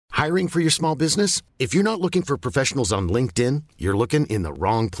Hiring for your small business? If you're not looking for professionals on LinkedIn, you're looking in the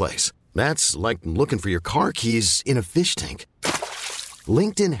wrong place. That's like looking for your car keys in a fish tank.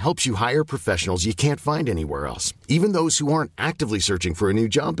 LinkedIn helps you hire professionals you can't find anywhere else, even those who aren't actively searching for a new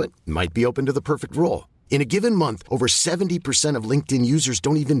job but might be open to the perfect role. In a given month, over 70% of LinkedIn users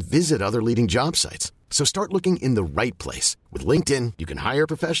don't even visit other leading job sites. So start looking in the right place. With LinkedIn, you can hire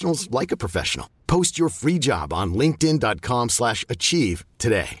professionals like a professional. Post your free job on linkedin.com/achieve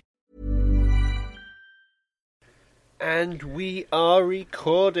today. And we are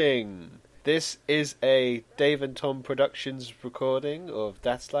recording. This is a Dave and Tom Productions recording of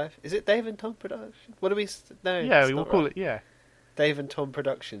That's Life. Is it Dave and Tom Productions? What do we... No, yeah, we'll call it, yeah. Dave and Tom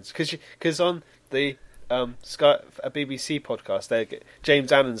Productions. Because on the Sky, a BBC podcast,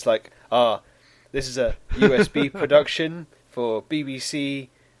 James Annan's like, this is a USB production for BBC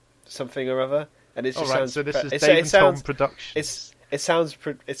something or other. And it just sounds... So this is Dave and Tom Productions. It sounds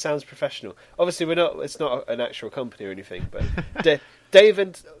professional. Obviously, we're not. It's not an actual company or anything. But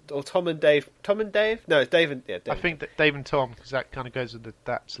Tom and Dave. No, it's Dave and Dave. I think that Dave and Tom, because that kind of goes with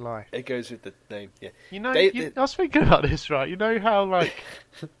That's Life. It goes with the name. Yeah. You know, I was thinking about this, right? You know how like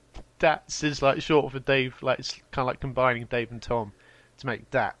That's is like short for Dave. Like it's kind of like combining Dave and Tom to make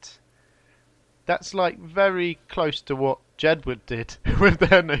Dat. That's like very close to what Jedward did with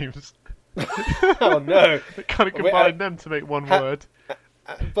their names. Oh no! It kind of combined them to make one word.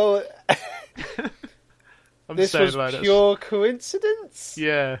 But this was pure coincidence.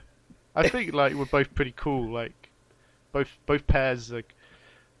 Yeah, I think like we're both pretty cool. Like both pairs are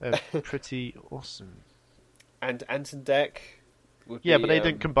pretty awesome. And Ant and Dec would yeah, be, but they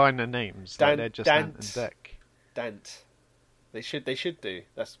didn't combine their names. Like, they're just Ant and Dec. Dant. They should do.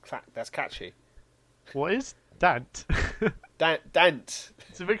 That's catchy. What is Dant? Dant.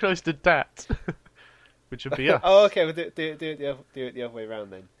 It's a bit close to Dat, which would be us. Oh, okay. Well, do it the other way around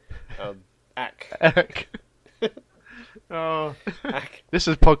then. Ack. Ack. Oh, Ack. This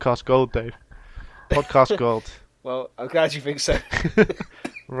is podcast gold, Dave. Podcast gold. Well, I'm glad you think so.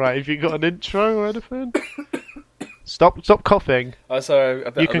 Right, have you got an intro or anything? Stop coughing. Oh, sorry.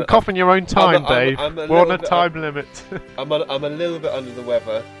 You can cough in your own time, Dave. We're on a time limit. I'm a little bit under the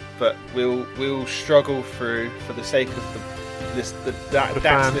weather, but we'll struggle through for the sake of the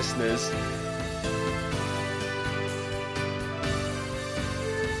listeners.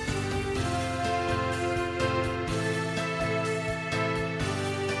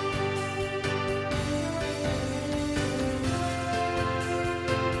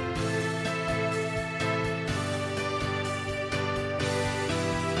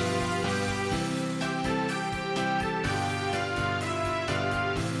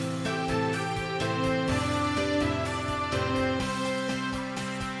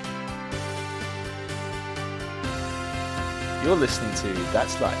 You're listening to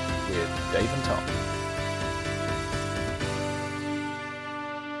That's Life with Dave and Tom.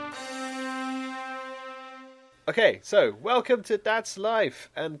 Okay, so welcome to That's Life,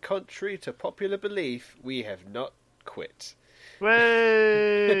 and contrary to popular belief, we have not quit.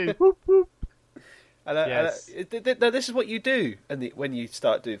 Way! Whoop, whoop. Yes. Now, this is what you do, and when you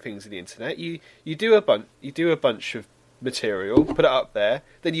start doing things on the internet, you do a bunch of material, put it up there,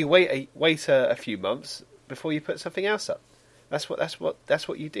 then you wait a few months before you put something else up. That's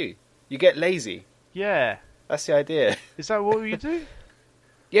what you do. You get lazy. Yeah. That's the idea. Is that what you do?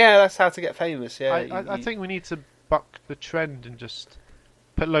 Yeah, that's how to get famous. Yeah. I think we need to buck the trend and just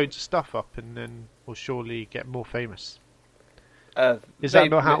put loads of stuff up, and then we'll surely get more famous. Is that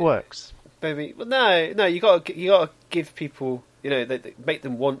not how it works? Maybe. Well, no. You gotta give people. They make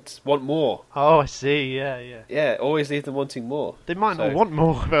them want more. Oh, I see. Yeah. Yeah, always leave them wanting more. They might not want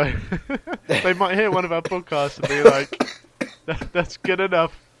more though. They might hear one of our podcasts and be like, "That's good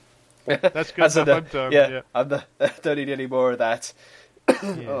enough. That's good enough. I'm done." Yeah. I don't need any more of that.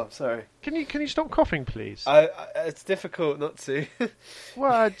 Yeah. Oh, sorry. Can you stop coughing, please? It's difficult not to.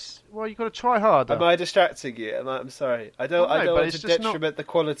 Well, you got to try harder. Am I distracting you? I'm sorry. I don't want to detriment the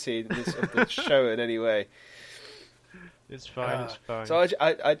quality of the show in any way. It's fine. It's fine.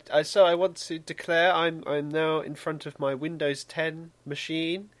 So I want to declare I'm now in front of my Windows 10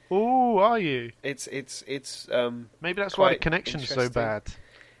 machine. Oh, are you? It's maybe that's why the connection's so bad.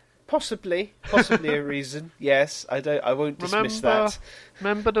 Possibly a reason. Yes, I won't dismiss that.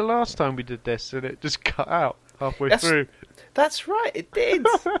 Remember the last time we did this and it just cut out halfway through? That's right, it did.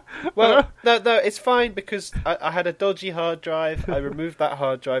 Well, no, it's fine because I had a dodgy hard drive. I removed that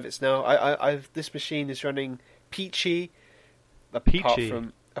hard drive. It's now this machine is running peachy.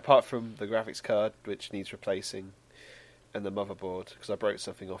 Apart from the graphics card, which needs replacing, and the motherboard because I broke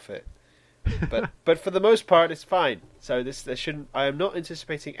something off it. but for the most part, it's fine. So there shouldn't. I am not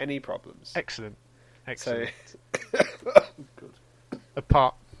anticipating any problems. Excellent. So,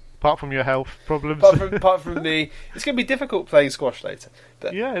 apart from your health problems, apart from me, it's going to be difficult playing squash later.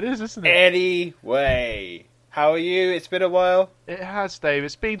 But yeah, it is, isn't it? Anyway, how are you? It's been a while. It has, Dave.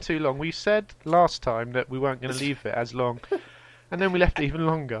 It's been too long. We said last time that we weren't going to leave it as long, and then we left it even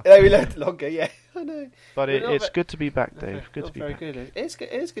longer. Yeah, we left it longer. Yeah, I know. But it's good to be back, Dave. Good to be back. Good. It is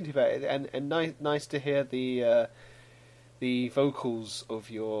good to be back, and nice to hear the vocals of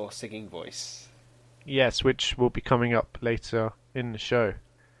your singing voice. Yes, which will be coming up later in the show.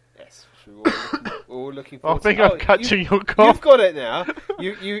 Yes, we're all looking forward. I think I'm catching your cough. You've got it now.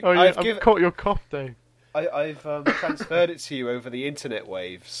 I've caught your cough, Dave. I've transferred it to you over the internet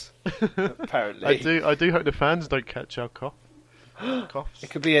waves. Apparently, I do hope the fans don't catch our cough. Coughs. It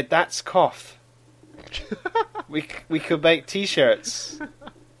could be a That's cough. we could make T-shirts.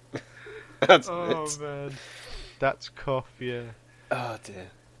 Oh man, That's cough. Yeah. Oh dear.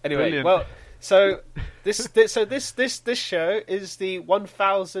 Anyway, Brilliant. well, so this show is the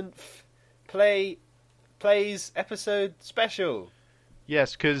 1000th plays episode special.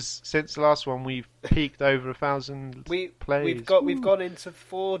 Yes, because since the last one we've peaked over 1,000 plays. We've gone into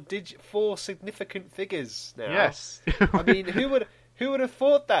four significant figures now. Yes. I mean, who would have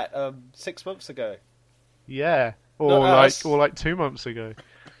thought that 6 months ago? Yeah, or like 2 months ago.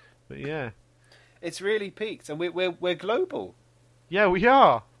 But yeah, it's really peaked, and we're global. Yeah, we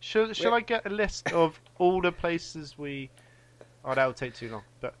are. Shall I get a list of all the places we? Oh, that would take too long.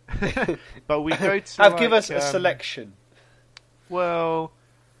 But we go to. Give us a selection. Well,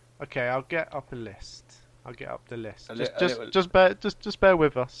 okay, I'll get up a list. I'll get up the list. Just bear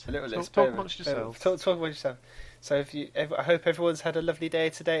with us. A little list. Talk amongst yourselves. Talk amongst yourself. So I hope everyone's had a lovely day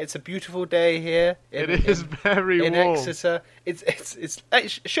today. It's a beautiful day here. It is very warm in Exeter. It's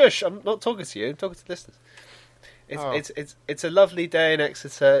shush. I'm not talking to you. I'm talking to the listeners. It's a lovely day in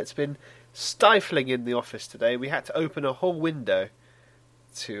Exeter. It's been stifling in the office today. We had to open a whole window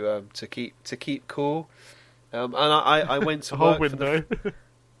to keep cool. And I went to a whole work window.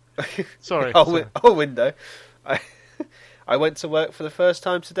 Sorry, whole window. I went to work for the first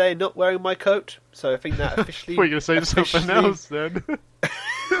time today, not wearing my coat. So I think that officially. Were you going to say something else then?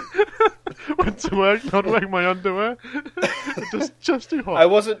 Went to work not wearing my underwear. just too hot. I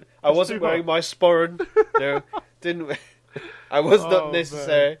wasn't wearing my sporran. No, didn't. I was not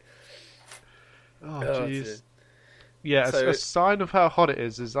necessary. Man. Oh jeez. Yeah, so, a sign of how hot it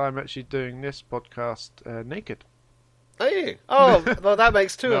is I'm actually doing this podcast naked. Are you? Oh, well, that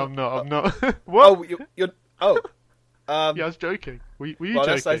makes two. No, I'm not. What? Oh, you're. Oh. Yeah, I was joking. Were you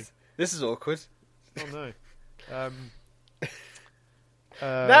joking? This is awkward. Oh no.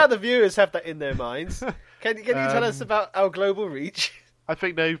 Now the viewers have that in their minds. Can you tell us about our global reach? I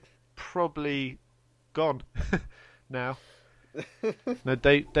think they've probably gone now. No,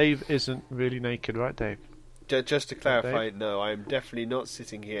 Dave isn't really naked, right, Dave? Just to clarify, no, I'm definitely not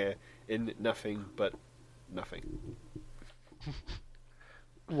sitting here in nothing but nothing.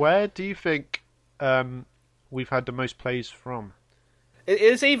 Where do you think we've had the most plays from?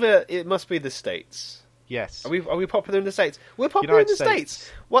 It must be the States. Yes. Are we popular in the States? We're popular United in the States.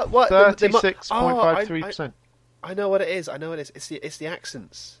 What? 36.53%. I know what it is. It's the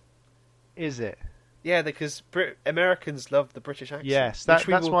accents. Is it? Yeah, because Americans love the British accent. Yes, that's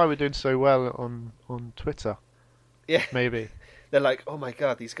why we're doing so well on Twitter. Yeah, maybe they're like, oh my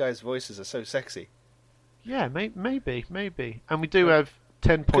god, these guys' voices are so sexy. Yeah, maybe, and we do have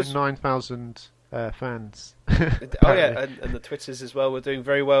 10.9 thousand fans. Oh yeah, and the Twitters as well. We're doing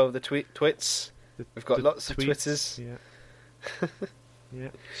very well with the twits. We've got lots of Twitters. Yeah. Yeah.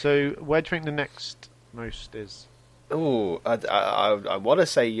 So, where do you think the next most is? Oh, I want to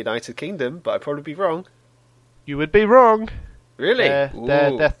say United Kingdom, but I'd probably be wrong. You would be wrong. Really? They're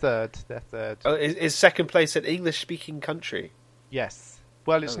third. They're third. Oh, is second place an English-speaking country? Yes.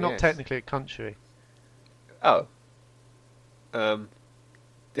 Well, it's not technically a country. Oh.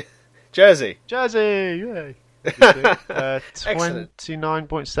 Jersey. Yay.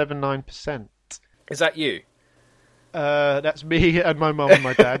 29.79%. Is that you? That's me and my mum and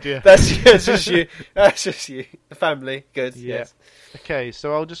my dad, yeah. That's just you. That's just you. The family. Good, yeah. Yes. Okay,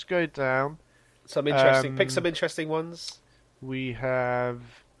 so I'll just go down. Pick some interesting ones. We have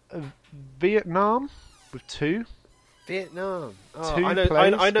Vietnam with 2. Vietnam. Oh, 2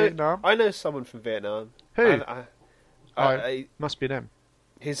 plays, Vietnam. I know someone from Vietnam. Who? Must be them.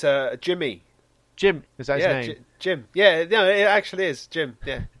 He's Jimmy. Jim, is that his name? Jim. Yeah, no, it actually is Jim.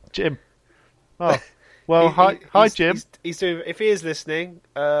 Yeah. Jim. Oh, well, hi, Jim. He's doing. If he is listening,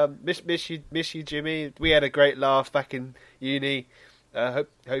 miss you, Jimmy. We had a great laugh back in uni. Hope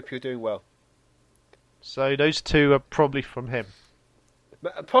you're doing well. So those two are probably from him.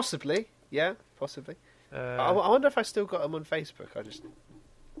 Possibly, yeah, possibly. I wonder if I still got them on Facebook.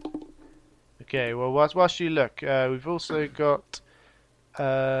 Okay, well, whilst you look, we've also got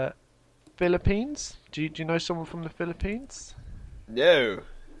Philippines. Do you know someone from the Philippines? No,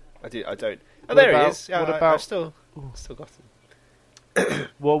 I don't. Oh, there he is. Yeah, I still got him.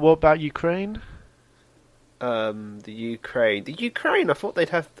 What about Ukraine? The Ukraine. I thought they'd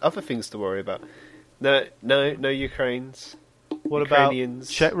have other things to worry about. No Ukrainians. What Ukrainians.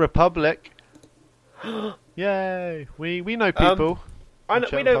 about Czech Republic? Yay! We know people.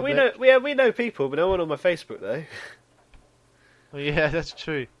 We know people, but no one on my Facebook though. Oh, yeah, that's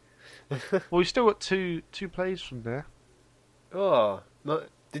true. Well, we still got two plays from there. Oh,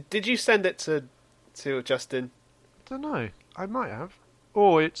 did you send it to Justin? I don't know. I might have.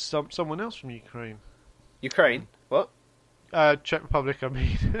 Or it's someone else from Ukraine. Ukraine? What? Czech Republic, I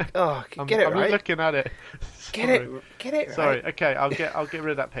mean. Oh, get it right. I'm looking at it. Get it right. Sorry. Okay, I'll get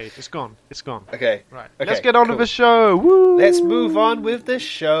rid of that page. It's gone. Okay. Right. Okay, let's get on with the show. Woo! Let's move on with the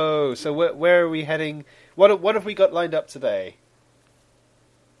show. So where are we heading? What have we got lined up today?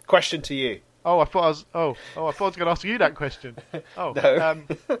 Question to you. I thought I was going to ask you that question. Oh, no.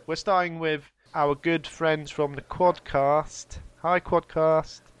 We're starting with our good friends from the Quadcast. Hi,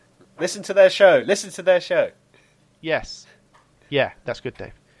 Quadcast. Listen to their show. Yes. Yeah, that's good,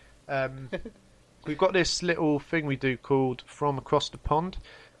 Dave. We've got this little thing we do called From Across the Pond,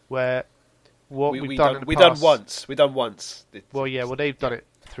 where we've done once. Well, yeah. Well, they've done it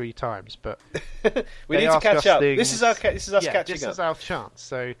 3 times, but we need to catch up. Things... This is us catching up. This is our chance.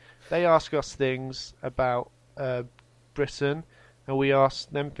 So they ask us things about Britain, and we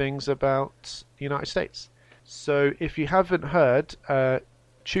ask them things about the United States. So if you haven't heard,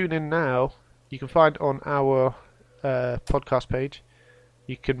 tune in now. You can find on our podcast page.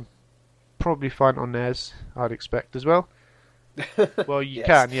 You can probably find on theirs, I'd expect as well. Well, you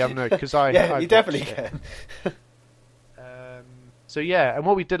can, yeah, no, because you definitely can. So yeah, and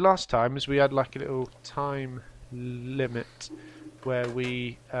what we did last time is we had like a little time limit where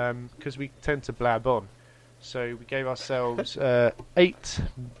we, because we tend to blab on, so we gave ourselves 8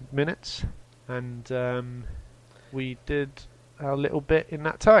 minutes, and we did a little bit in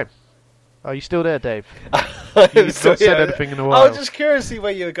that time. Are you still there, Dave? You've not said anything in a while. I was just curious to see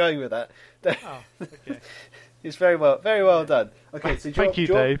where you were going with that. Oh, okay. It's very well done. Okay, so thank you,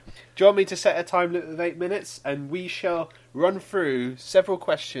 Dave. Do you want me to set a time limit of 8 minutes, and we shall run through several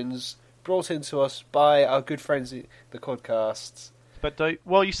questions brought into us by our good friends at the Quadcasts. But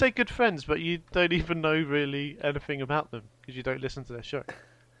you say good friends, but you don't even know really anything about them because you don't listen to their show.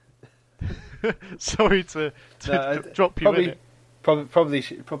 Sorry to drop you in it. Probably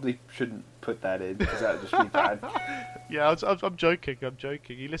shouldn't put that in because that would just be bad. Yeah, I'm joking.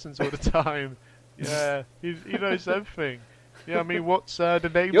 He listens all the time. Yeah, he knows everything. Yeah, I mean, what's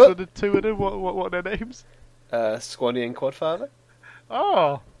the names of the two of them? What are their names? Squanny and Quadfather.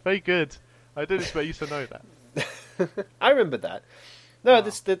 Oh, very good. I didn't expect you to know that. I remember that. No,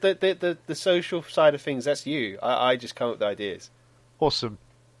 this the social side of things. That's you. I just come up with ideas. Awesome.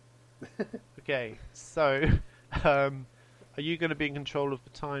 Okay, so are you going to be in control of the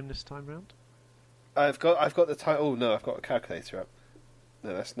time this time round? I've got the time. Oh no, I've got a calculator up.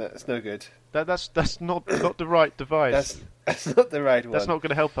 No, that's no good. That's not the right device. That's not the right one. That's not going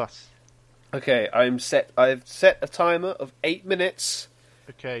to help us. Okay, I've set a timer of 8 minutes.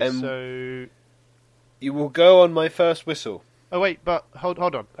 Okay, so you will go on my first whistle. Oh wait, but hold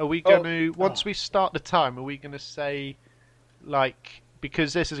on. Are we going to once we start the time? Are we going to say like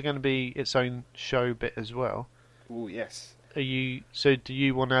because this is going to be its own show bit as well? Oh yes. Do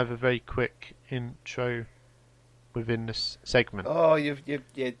you want to have a very quick intro within this segment? Oh, you're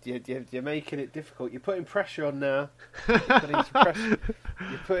making it difficult. You're putting pressure on now. You're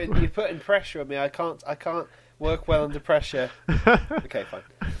putting pressure on me. I can't work well under pressure. Okay, fine.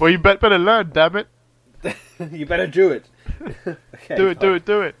 Well, you better learn, damn it. You better do it. Okay, do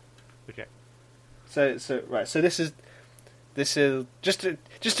it. Okay. So right. So this is just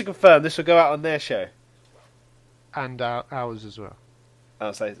to confirm. This will go out on their show. And ours as well.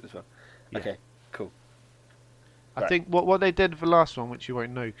 I'll say it as well. Yeah. Okay, cool. I think what they did for the last one, which you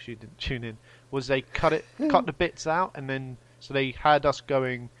won't know because you didn't tune in, was they cut the bits out, and then so they had us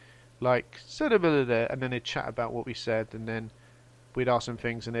going like and then they'd chat about what we said, and then we'd ask them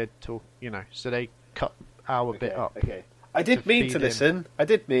things, and they'd talk, So they cut our bit up. Okay. I did mean to listen. I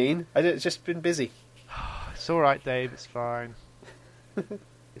did mean. It's just been busy. It's all right, Dave. It's fine.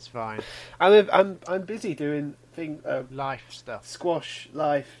 It's fine. I'm busy doing life stuff, squash,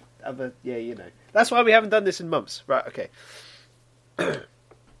 life, other. Yeah, That's why we haven't done this in months. Right. Okay.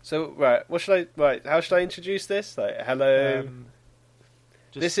 So what should I? How should I introduce this? Like, hello.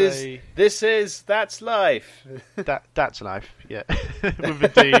 This is That's Life. That's Life. Yeah, with a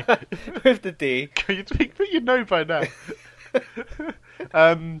D. With the D. You know by now.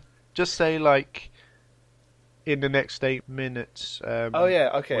 Just say like in the next 8 minutes. Oh yeah.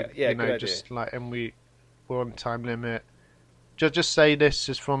 Okay. Yeah. Good just idea. like, and we're on time limit. Just say this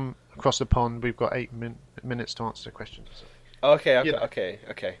is from across the pond. We've got 8 minutes to answer the questions. Okay. Okay. You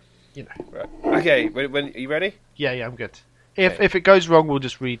know. Okay. You know. Right. Okay. When are you ready? Yeah. I'm good. If it goes wrong, we'll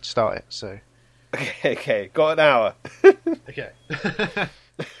just restart it. So. Okay. Got an hour. Okay.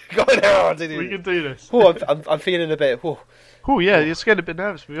 Got an hour. We can do this. Oh, I'm feeling a bit. Oh yeah, you're getting a bit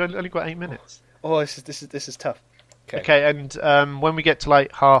nervous. We've only got 8 minutes. Oh, this is tough. Okay, and when we get to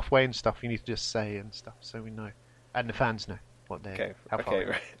like halfway and stuff, you need to just say and stuff so we know, and the fans know what they're.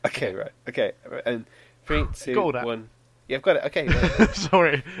 Okay, and 3, 2, Got all that. 1. Yeah, I've got it. Okay. Right.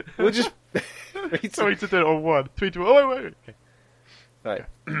 Sorry. We'll just. Sorry to do it on 1, 3, 2. Oh wait. Okay. Right.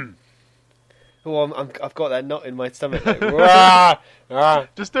 Oh, I've got that knot in my stomach. Like, rah, rah.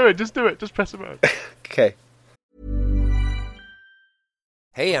 Just do it. Just press the button. Okay.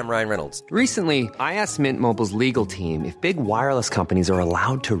 Hey, I'm Ryan Reynolds. Recently, I asked Mint Mobile's legal team if big wireless companies are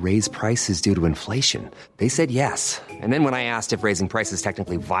allowed to raise prices due to inflation. They said yes. And then when I asked if raising prices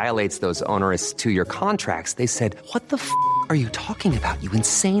technically violates those onerous 2-year contracts, they said, "What the f*** are you talking about, you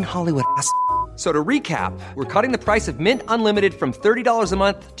insane Hollywood ass?" So to recap, we're cutting the price of Mint Unlimited from $30 a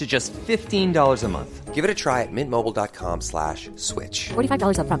month to just $15 a month. Give it a try at mintmobile.com/switch.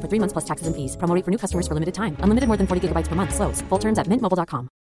 $45 up front for 3 months plus taxes and fees. Promo rate for new customers for limited time. Unlimited more than 40 gigabytes per month. Slows full terms at mintmobile.com.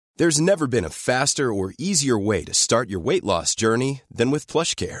 There's never been a faster or easier way to start your weight loss journey than with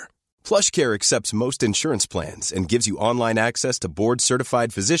PlushCare. PlushCare accepts most insurance plans and gives you online access to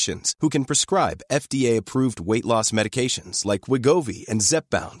board-certified physicians who can prescribe FDA-approved weight loss medications like Wegovy and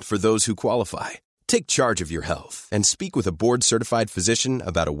Zepbound for those who qualify. Take charge of your health and speak with a board-certified physician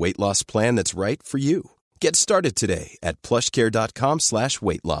about a weight loss plan that's right for you. Get started today at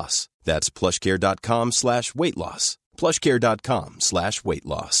plushcare.com/weight loss. That's plushcare.com/weight loss. plushcare.com/weight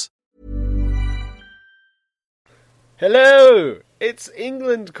loss. Hello, it's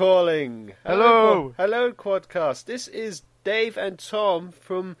England calling. Hello. Hello, Quadcast. This is Dave and Tom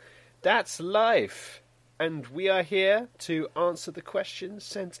from That's Life, and we are here to answer the questions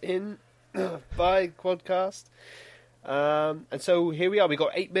sent in by Quadcast. And so here we are. We've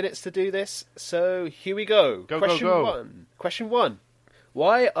got 8 minutes to do this. So here we go. Question one. Question 1.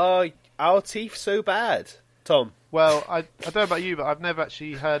 Why are our teeth so bad, Tom? Well, I don't know about you, but I've never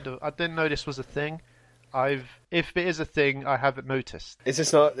actually heard of. I didn't know this was a thing. If it is a thing, I haven't noticed.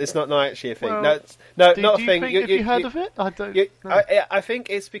 It's not actually a thing. Well, not do a you thing. Think, have you heard of it? I don't. know. I think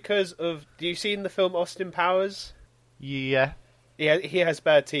it's because of. Do you seen the film Austin Powers? Yeah. He has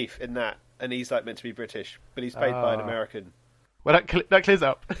bad teeth in that, and he's like meant to be British, but he's played by an American. Well, that clears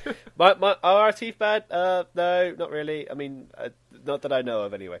up. Are our teeth bad? No, not really. I mean, not that I know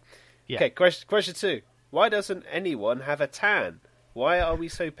of, anyway. Yeah. Okay. Question 2. Why doesn't anyone have a tan? Why are we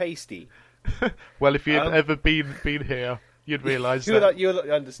so pasty? Well, if you'd ever been here, you'd realise that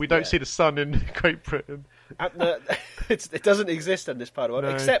we don't see the sun in Great Britain. It doesn't exist in this part of the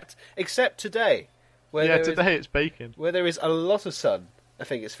world, except today. Today it's baking. Where there is a lot of sun, I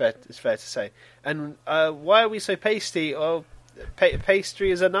think it's fair to say. And why are we so pasty? Well,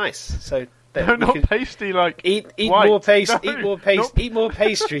 pastries are nice, so pasty like eat white. more paste. No, eat more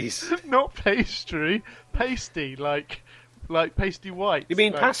pastries. Not pastry, pasty like pasty white. You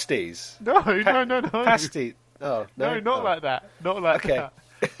mean pasties? No. Pasty. Oh no, not like that. Not like that.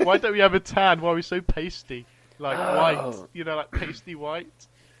 Why don't we have a tan? Why are we so pasty? Like white, like pasty white.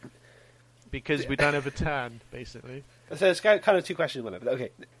 Because we don't have a tan, basically. So it's kind of 2 questions in one.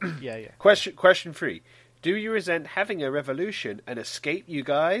 Okay. Yeah. Question 3. Do you resent having a revolution and escape, you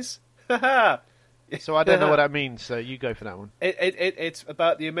guys? So I don't know what that means, so you go for that one. It's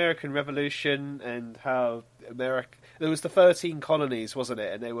about the American Revolution and how there was the 13 colonies, wasn't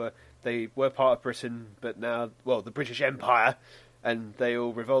it? And they were part of Britain, but now, well, the British Empire, and they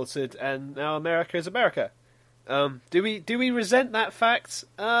all revolted, and now America is America. Do we resent that fact?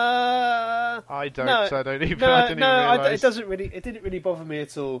 I don't. No, so I don't even. No, I didn't even realise. It didn't really bother me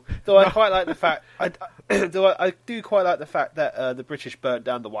at all. Though I quite like the fact. I do quite like the fact that the British burnt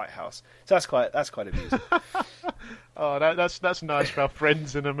down the White House. So that's quite amusing. Oh, that's nice for our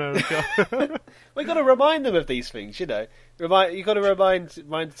friends in America. We got to remind them of these things, you know. You got to remind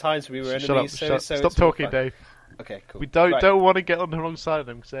the times when we were enemies. Stop talking, Dave. Okay, cool. We don't want to get on the wrong side of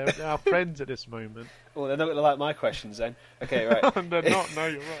them because they're our friends at this moment. Well, they're not going to like my questions then. Okay, right. They're not. No,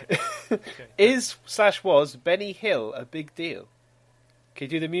 you're right. Okay. Is/was Benny Hill a big deal? Can you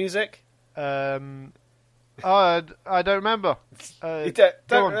do the music? I don't remember. You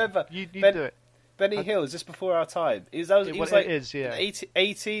don't remember? You do it. Benny Hill, is this before our time? He was like it is, yeah.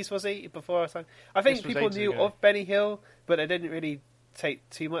 80s, was he? Before our time? I think people knew of Benny Hill, but they didn't really take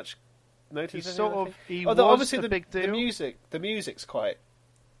too much notice of him. He was obviously a big deal. The music's quite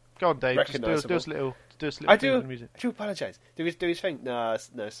Go on, Dave. Just do us a little thing on the music. I do apologise. Do his thing. No,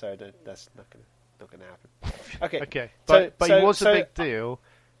 sorry, that's not gonna happen. Okay. Okay, but he was a big deal,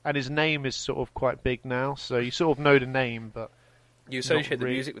 and his name is sort of quite big now. So you sort of know the name, but you associate the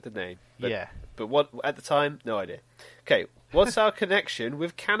music with the name. Yeah. But what at the time? No idea. Okay, what's our connection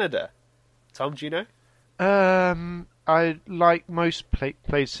with Canada? Tom, do you know? I like most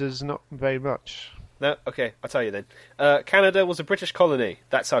places, not very much. No? Okay, I'll tell you then. Canada was a British colony.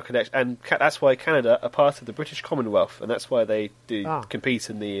 That's our connection. And that's why Canada are part of the British Commonwealth. And that's why they do compete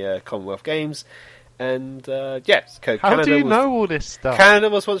in the Commonwealth Games. And, yes. How do you know all this stuff?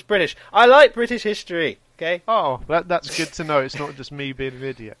 Canada was once British. I like British history, okay? Oh, that's good to know. It's not just me being an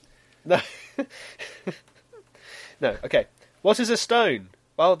idiot. No. No, okay. What is a stone?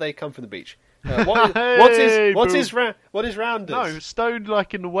 Well, they come from the beach. What is rounders? No, stone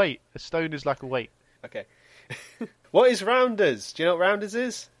like in the weight. A stone is like a weight. Okay. What is rounders? Do you know what rounders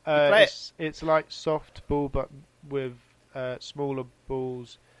is? It's like soft ball, but with smaller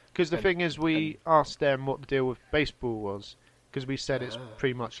balls. Because the thing is, we asked them what the deal with baseball was, because we said it's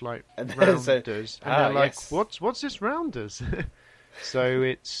pretty much like rounders, and they're like, yes. "What's this rounders?" So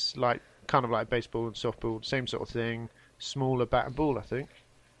it's like kind of like baseball and softball, same sort of thing, smaller bat and ball, I think.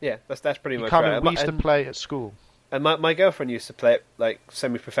 Yeah, that's pretty much right. We used to play at school. And my girlfriend used to play it like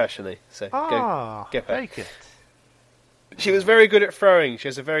semi-professionally. So get her. Take it. She was very good at throwing. She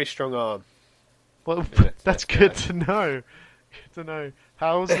has a very strong arm. Well, that's good to know. Good to know.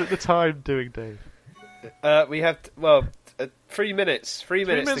 How was it at the time doing, Dave? We have 3 minutes. 3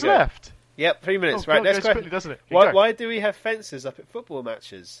 minutes to go. Left. Yep, 3 minutes. Oh, right, let's go. Quickly, doesn't it? Why do we have fences up at football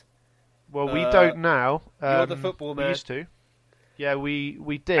matches? Well, we don't now. You're the football man. We used to. Yeah,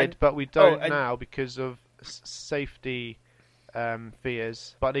 we did, but we don't now because of safety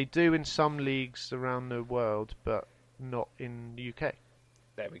fears. But they do in some leagues around the world, but not in the UK.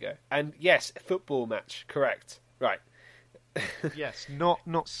 There we go. And yes, football match. Correct. Right. Yes, not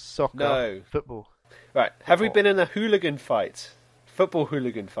soccer. No. Football. Right. Have we been in a hooligan fight? Football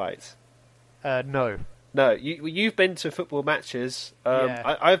hooligan fight? No. No. You've been to football matches.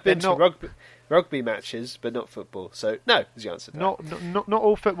 Yeah. I've been to rugby matches, but not football. So no is the answer. Not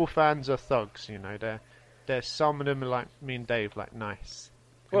all football fans are thugs. You know, there's some of them are like me and Dave, like nice.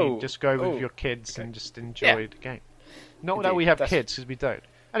 And you just go with your kids and just enjoy the game. Not Indeed, that we have kids, because we don't.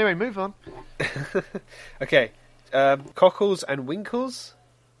 Anyway, move on. Okay. Cockles and winkles?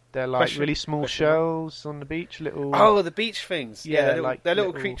 They're like really small shells on the beach. Little. Oh, the beach things. Yeah, they're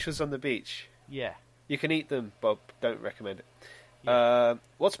little creatures on the beach. Yeah. You can eat them, Bob. Don't recommend it. Yeah.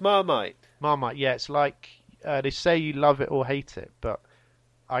 What's Marmite? Marmite, yeah. It's like, they say you love it or hate it, but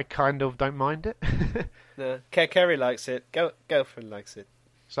I kind of don't mind it. No. Kerry likes it. Girlfriend likes it.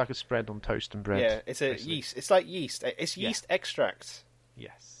 It's like a spread on toast and bread. Yeah, it's yeast. It's like yeast. It's yeast extract.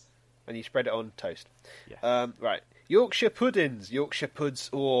 Yes. And you spread it on toast. Yes. Right. Yorkshire puddings. Yorkshire puds.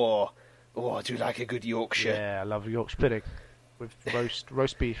 Oh, I do like a good Yorkshire. Yeah, I love Yorkshire pudding with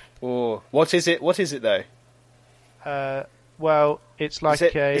roast beef. Oh, what is it? What is it though? Well, it's like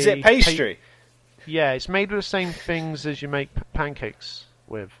is it pastry? Yeah, it's made with the same things as you make pancakes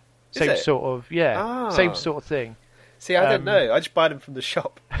with. Same sort of same sort of thing. See, I don't know. I just buy them from the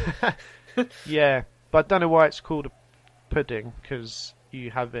shop. Yeah, but I don't know why it's called a pudding, because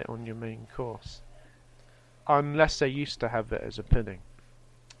you have it on your main course. Unless they used to have it as a pudding.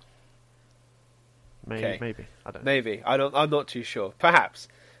 Maybe. I don't know. Maybe. I'm not too sure. Perhaps.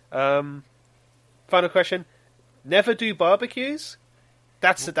 Final question. Never do barbecues?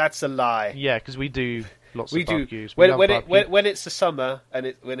 That's a lie. Yeah, because we do lots of barbecues. When it's the summer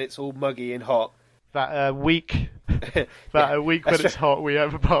and when it's all muggy and hot. That week when it's hot, we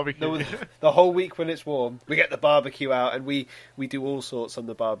have a barbecue. The whole week when it's warm, we get the barbecue out and we do all sorts on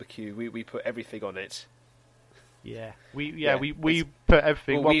the barbecue. We put everything on it. Yeah, we put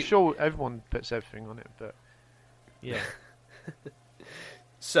everything. Well, I'm sure everyone puts everything on it, but yeah.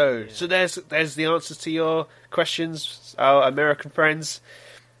 So there's the answers to your questions, our American friends.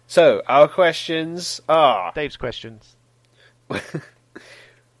 So our questions are Dave's questions.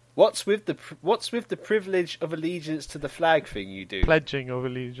 What's with the privilege of allegiance to the flag thing you do? Pledging of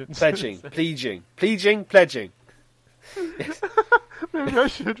allegiance. Pledging. Maybe I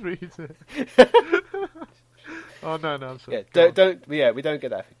should read it. Oh no, I'm sorry. Yeah, we don't get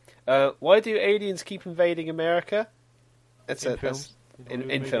that thing. Why do aliens keep invading America? Films.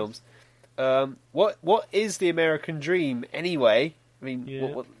 in films. What is the American dream anyway? I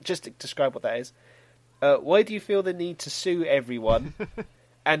mean, just to describe what that is. Why do you feel the need to sue everyone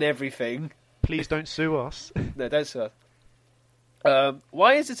and everything? Please don't sue us. No, don't sue us.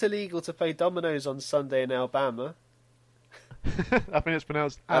 Why is it illegal to play dominoes on Sunday in Alabama? I think it's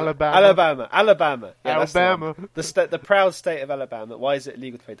pronounced Alabama. Alabama. Yeah, Alabama. The proud state of Alabama. Why is it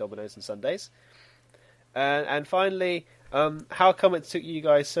illegal to play dominoes on Sundays? And finally, how come it took you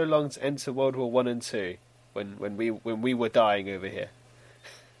guys so long to enter World War I and II when we were dying over here?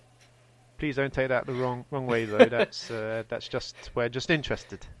 Please don't take that the wrong way though. That's just we're just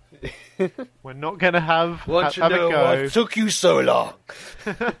interested. We're not going to have a go. What took you so long?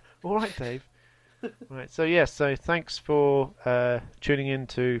 All right, Dave. Right. So thanks for tuning in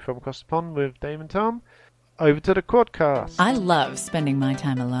to From Across the Pond with Dave and Tom. Over to the Quadcast. I love spending my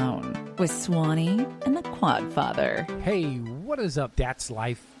time alone with Swanee and the Quadfather. Hey, what is up, That's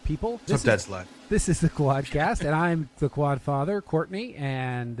Life, people? What's up, That's Life? This is the Quadcast, and I'm the Quadfather, Courtney,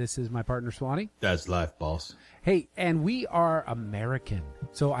 and this is my partner, Swanee. That's life, boss. Hey, and we are American.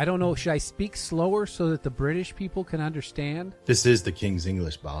 So I don't know, should I speak slower so that the British people can understand? This is the King's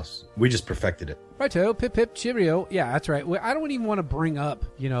English, boss. We just perfected it. Righto, pip pip cheerio. Yeah, that's right. I don't even want to bring up,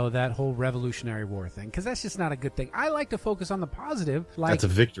 that whole Revolutionary War thing, because that's just not a good thing. I like to focus on the positive. That's a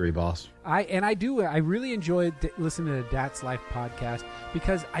victory, boss. I really enjoy listening to the That's Life podcast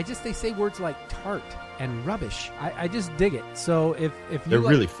because they say words like tart and rubbish. I just dig it. So if you they're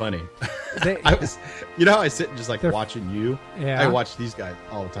really funny. How I sit and just watching you. Yeah. I watch these guys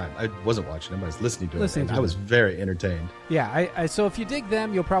all the time. I wasn't watching them. I was listening to them. I was very entertained. Yeah. So if you dig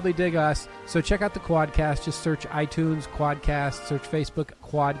them, you'll probably dig us. So check out the Quadcast. Just search iTunes Quadcast, search Facebook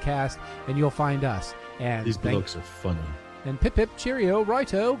Quadcast, and you'll find us. And these blokes are funny. And pip pip cheerio,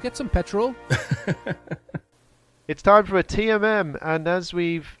 righto, get some petrol. It's time for a TMM, and as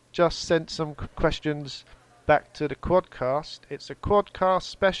we've just sent some questions back to the Quadcast, it's a Quadcast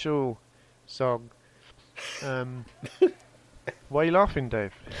special song. Why are you laughing,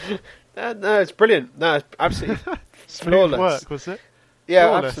 Dave? No, it's brilliant. No, it's absolutely flawless. Work, was it? Yeah,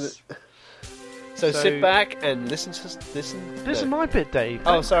 flawless. Absolutely. So sit back and listen. This is my bit, Dave.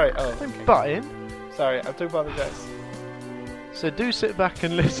 Oh, sorry. Oh, don't butt in. Sorry, I do apologise. So do sit back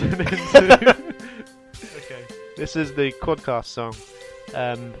and listen into... Okay. This is the Quadcast song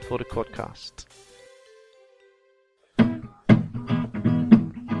for the Quadcast.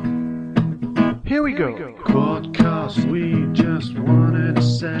 Here we go. Quadcast, we just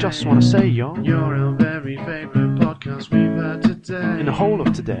wanna say, y'all, you're our very favourite podcast we've had today. In the whole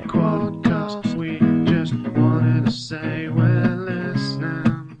of today. Quadcast, we just wanted to say we're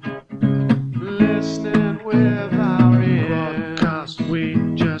listening with our ears. Quadcast, we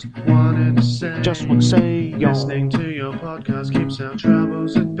just wanted to say, y'all, listening to your podcast keeps our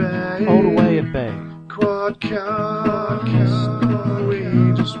troubles at bay. All the way at bay. Quadcast, we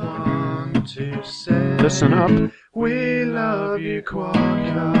just want to say, listen up. We love you,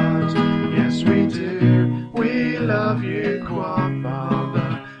 Quadcast. Yes, we do. We love you,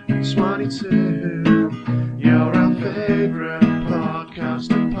 Quadfather. And Swanee too. You're our favourite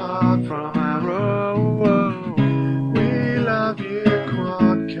podcast apart from our own. We love you,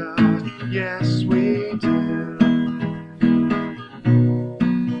 Quadcast. Yes, we do.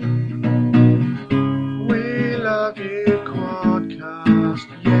 We love you, Quadcast.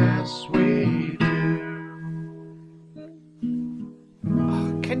 Yes, we do.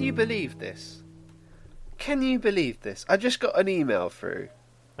 Can you believe this? Can you believe this? I just got an email through.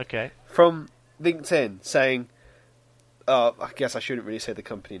 Okay. From LinkedIn saying, I guess I shouldn't really say the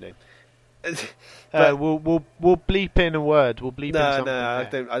company name. We'll bleep in a word. We'll bleep in something.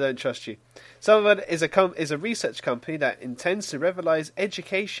 No, I don't trust you. Someone is a research company that intends to revolutionize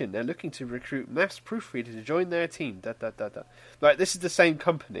education. They're looking to recruit maths proofreaders to join their team. Like, this is the same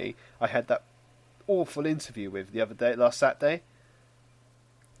company I had that awful interview with the other day, last Saturday.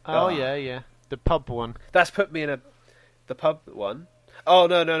 Oh yeah, the pub one. That's put me in the pub one. Oh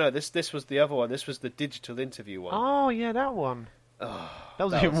no! This was the other one. This was the digital interview one. Oh yeah, that one. Oh, that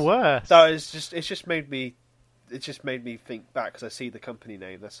was even worse. No, it's just made me think back because I see the company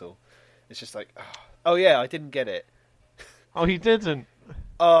name. That's all. It's just like, oh yeah, I didn't get it. Oh, you didn't.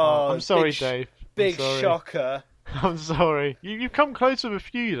 Oh, I'm sorry, Dave. Big shocker. I'm sorry. You've come close with a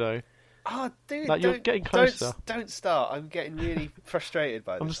few though. Oh, dude, you're getting closer. Don't start. I'm getting really frustrated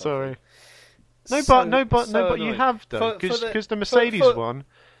by this. I'm sorry. No, but you have done because the Mercedes one,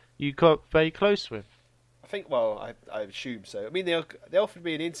 you got very close with. I think. Well, I assume so. I mean, they offered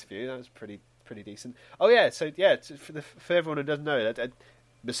me an interview. That was pretty decent. Oh yeah, for everyone who doesn't know that,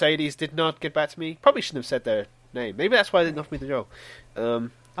 Mercedes did not get back to me. Probably shouldn't have said name. Maybe that's why they didn't offer me the job. I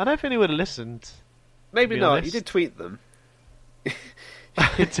don't think he would have listened. Maybe not. honest. You did tweet them.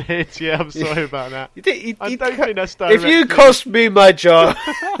 I did, yeah, I'm sorry about that. You did, I don't think that's if directly... you cost me my job...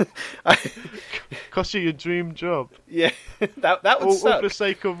 Cost you your dream job. Yeah, that would all, suck. all for the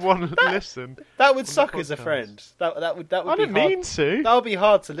sake of one listen. That would suck as a friend. That would I be didn't hard. mean to. That would be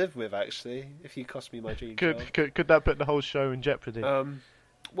hard to live with, actually, if you cost me my dream job. Could that put the whole show in jeopardy?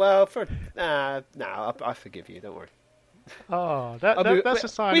 Well, I forgive you. Don't worry. Oh, that's a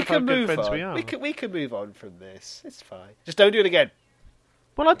sign of how good friends we are. We can move on from this. It's fine. Just don't do it again.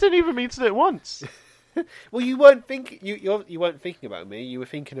 Well, I didn't even mean to do it once. Well, you weren't thinking. You weren't thinking about me. You were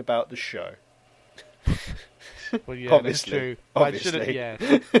thinking about the show. Well, yeah, Obviously. that's true. Obviously. Yeah.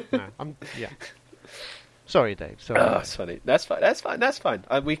 Sorry, Dave. Sorry. Oh, that's funny. That's fine.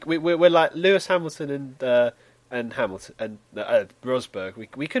 We're like Lewis Hamilton and Hamilton and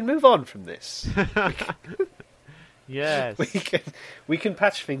Rosberg. We can move on from this. Yes. We can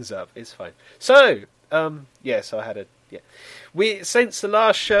patch things up. It's fine. So, so I had since the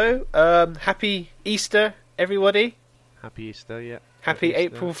last show, happy Easter, everybody. Happy Easter, yeah. Happy Easter.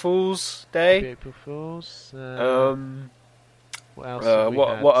 April Fool's Day. Happy April Fool's. What else?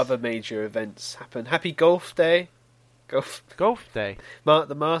 What other major events happened? Happy Golf Day. Golf Day.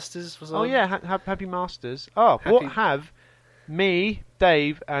 The Masters was on. Oh yeah, happy Masters. Oh, what have me,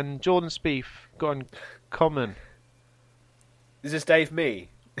 Dave, and Jordan Spieth got in common? Is this Dave me?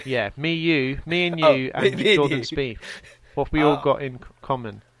 Yeah, me and you, and Jordan Spieth. What have we all got in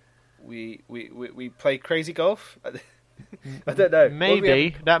common? We play crazy golf. I don't know.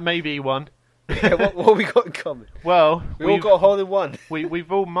 Maybe that may be one. Yeah, what have we got in common? Well, we all got a hole in one.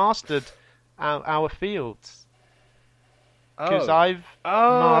 We've all mastered our fields. Because I've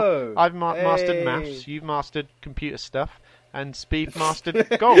mastered maths, you've mastered computer stuff, and Spieth mastered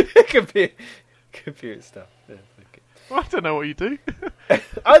golf. Computer stuff. Yeah, okay. Well, I don't know what you do.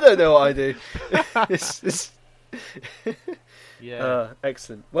 I don't know what I do. Yeah.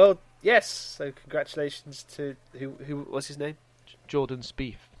 Excellent. Well, yes. So congratulations to who? What's his name? Jordan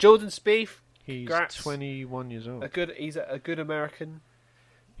Spieth. Jordan Spieth. He's Congrats. 21 years old. He's a good American.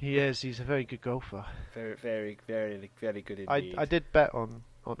 He is. He's a very good golfer. Very, very, very, very good indeed. I did bet on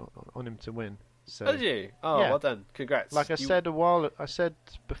him to win. So. Oh, did you? Oh, yeah. Well done. Congrats. Like I said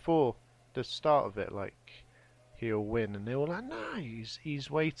before the start of it, like he'll win, and they were like, "No,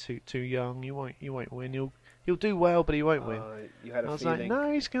 he's way too young. He won't win. He'll do well, but he won't win." You had a I was feeling. like,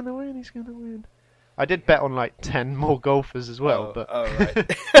 "No, he's gonna win. He's gonna win." I did bet on like 10 more golfers as well, but right.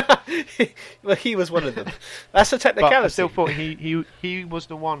 Well, he was one of them. That's a technicality. But I still thought he was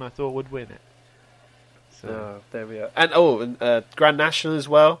the one I thought would win it. So there we are. And Grand National as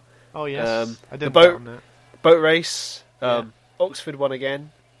well. Oh yes, I did bet on that. Boat race. Oxford won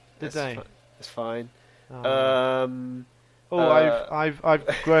again. Did they? That's fine. I've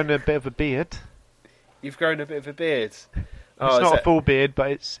grown a bit of a beard. You've grown a bit of a beard. It's not a full beard, but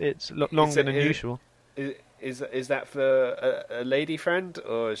it's longer than usual. Is that for a lady friend,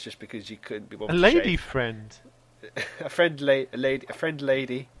 or it's just because you couldn't be bothered? A lady friend. A friend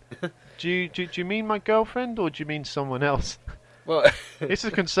lady. Do you mean my girlfriend, or do you mean someone else? Well, this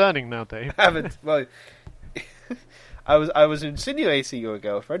is concerning now, Dave. I was insinuating your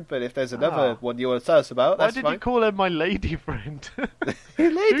girlfriend, but if there's another one you want to tell us about, that's fine. Why did you call her my lady friend?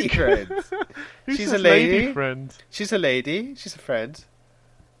 Lady friend. She's a lady friend. She's a lady. She's a friend.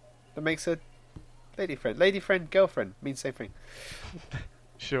 That makes her lady friend. Lady friend, girlfriend means same thing.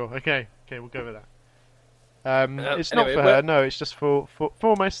 Sure. Okay, we'll go with that. It's anyway, not for her. No, it's just for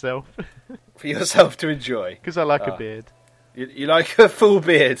myself. For yourself to enjoy. Because I like a beard. You like a full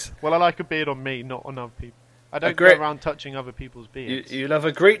beard. Well, I like a beard on me, not on other people. I don't go around touching other people's beards. You love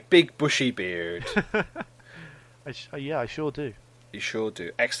a great big bushy beard. I sure do. You sure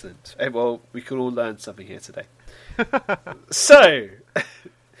do. Excellent. Well, we can all learn something here today. So,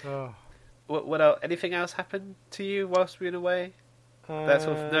 what else? Anything else happened to you whilst we were away? That's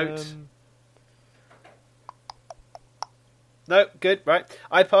of note. No, good. Right,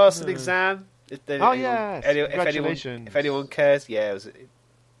 I passed an exam. Congratulations. If anyone cares, it was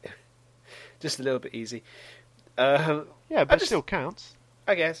just a little bit easy. But it still counts.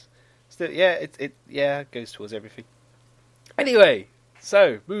 I guess. Still, it goes towards everything. Anyway,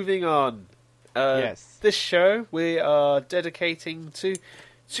 so moving on. Yes. This show we are dedicating to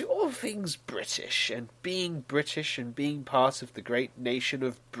all things British and being part of the great nation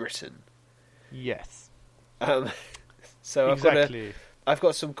of Britain. Yes. So exactly. I've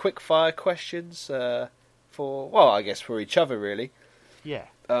got some quick fire questions for each other really. Yeah.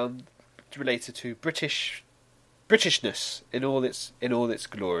 Related to Britishness in all its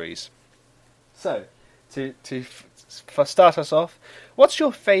glories. So, to start us off, what's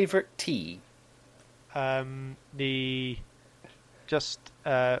your favourite tea? Do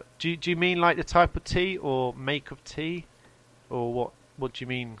you mean like the type of tea or make of tea, or what do you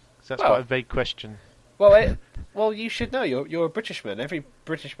mean? 'Cause that's quite a vague question. Well, you should know. You're a British man. Every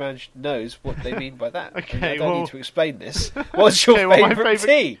British man knows what they mean by that. Okay, I don't need to explain this. What's your favourite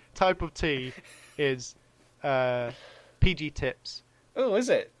tea? Type of tea is PG Tips. Oh, is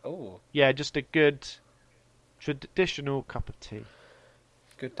it? Oh, yeah, just a good traditional cup of tea.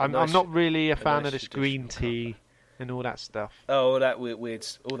 Good. I'm not really a fan of this green tea and all that stuff. Oh, all that weird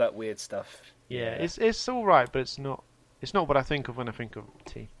stuff. Yeah, it's all right, but it's not what I think of when I think of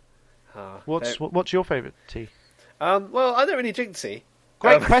tea. What's your favourite tea? Well, I don't really drink tea.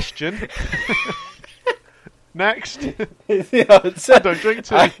 Great question. Next. I don't drink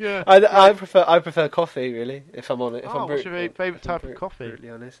tea. Yeah. I prefer coffee, really. If I'm on it. What's your favourite type of coffee? Brutally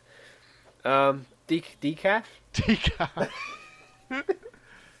honest. Decaf. Decaf.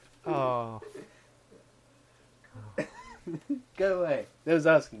 Oh. Go away. I was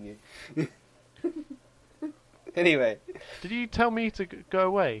asking you. Anyway. Did you tell me to go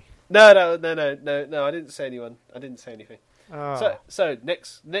away? No. I didn't say anyone. I didn't say anything. Oh. So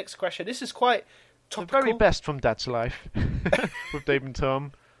next question. This is quite topical. The very best from Dad's Life with Dave and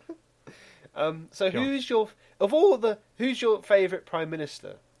Tom. Who's your favourite Prime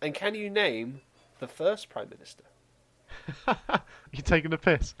Minister? And can you name the first Prime Minister? You taking a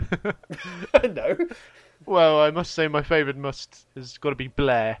piss? No. Well, I must say my favourite has got to be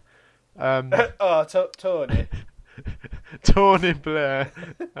Blair. Tony. Tony Blair.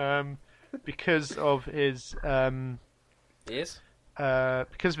 Because of his ears.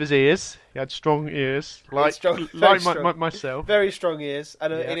 Because of his ears, he had strong ears, strong. Myself. Very strong ears,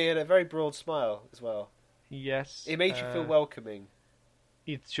 and he had a very broad smile as well. Yes, he made you feel welcoming.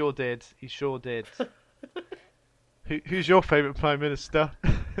 He sure did. Who's your favourite Prime Minister?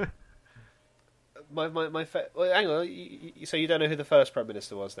 Well, hang on. So you don't know who the first Prime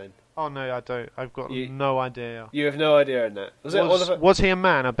Minister was then? Oh no, I don't. I've got no idea. You have no idea on that. Was he a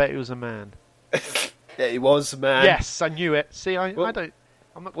man? I bet he was a man. Yeah, he was a man. Yes, I knew it. See, I don't.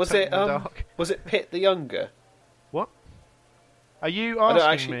 I'm not. Was it? Was it Pitt the Younger? What? Are you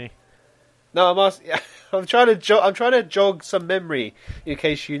asking me? No, I'm asking. I'm trying to jog some memory in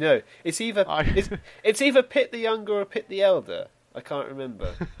case you know. It's either Pitt the Younger or Pitt the Elder. I can't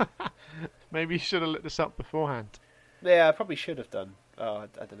remember. Maybe you should have looked this up beforehand. Yeah, I probably should have done. Oh,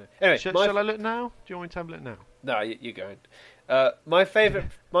 I don't know. Anyway, shall I look now? Do you want me to have a look now? No, you're going. My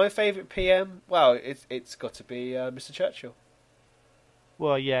favourite PM. Well, it's got to be Mr. Churchill.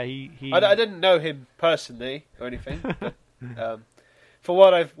 Well, yeah, he. I didn't know him personally or anything. But, for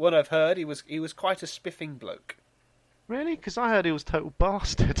what I've heard, he was quite a spiffing bloke. Really? Because I heard he was a total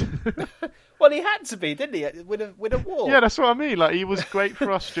bastard. Well, he had to be, didn't he? With a war. Yeah, that's what I mean. Like, he was great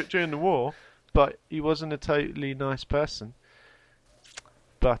for us during the war, but he wasn't a totally nice person.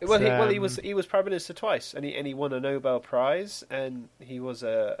 But he was Prime Minister twice, and he won a Nobel Prize, and he was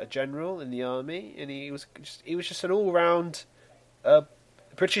a general in the army, and he was just an all round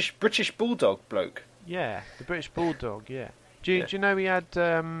British bulldog bloke. Yeah, the British bulldog. Yeah. Do you know he had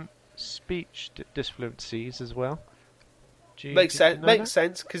speech disfluencies as well? Makes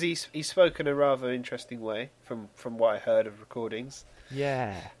sense because he spoke in a rather interesting way from what I heard of recordings.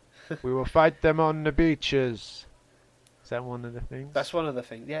 Yeah, we will fight them on the beaches. Is that one of the things? That's one of the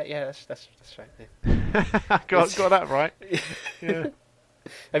things. Yeah, that's right. Yeah. got that right. Yeah.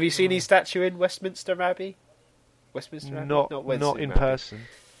 Have you seen his statue in Westminster Abbey? Westminster Abbey? Not in person.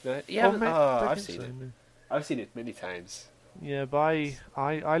 No, I've seen it. I've seen it many times. Yeah, but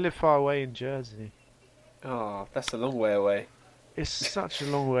I live far away in Jersey. Oh, that's a long way away. It's such a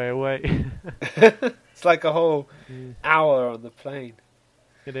long way away. It's like a whole hour on the plane.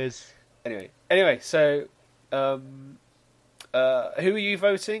 It is. Anyway, so who are you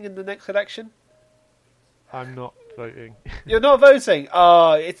voting in the next election? I'm not voting. You're not voting?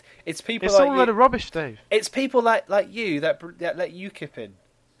 Oh, it's people. It's like all a load of rubbish, Dave. It's people like you that let UKIP in.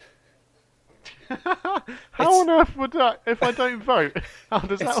 How on earth would that? If I don't vote, how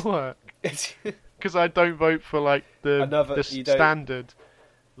does that work? Because I don't vote for like the standard,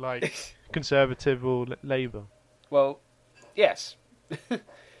 like Conservative or Labour. Well, yes.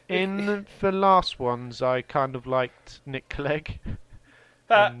 In the last ones, I kind of liked Nick Clegg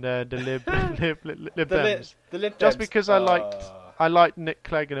and the Lib Dems. The Lib Dems. Just because I liked Nick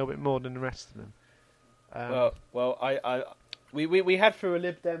Clegg a little bit more than the rest of them. We had through a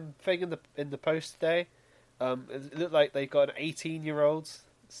Lib Dem thing in the post today. It looked like they got an 18-year-old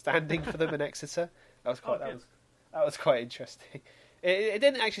standing for them in Exeter. That was quite interesting. It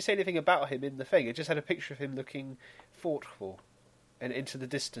didn't actually say anything about him in the thing. It just had a picture of him looking thoughtful and into the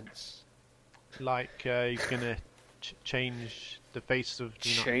distance. Like he's going to change the face of the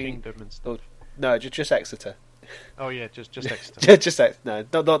United Kingdom and stuff. No, just Exeter. Oh yeah, just Exeter. just no,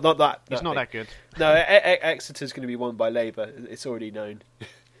 not that. He's not that good. No, Exeter's going to be won by Labour. It's already known.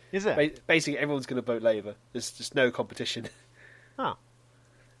 Is it? Basically, everyone's going to vote Labour. There's just no competition. Oh.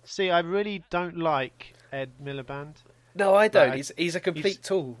 See, I really don't like Ed Miliband. No, I don't. He's a complete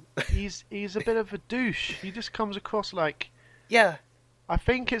tool. He's a bit of a douche. He just comes across like... Yeah. I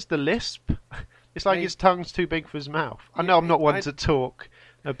think it's the lisp. It's like his tongue's too big for his mouth. I know I'm not one to talk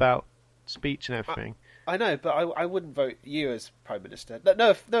about speech and everything. I know, but I wouldn't vote you as Prime Minister.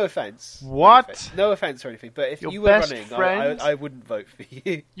 No offence. What? No offence or anything, but if Your you were running, I wouldn't vote for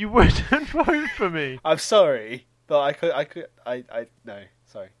you. You wouldn't vote for me? I'm sorry, but I no,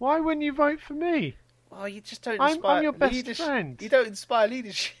 sorry. Why wouldn't you vote for me? Well, you just don't inspire I'm your best friend. You don't inspire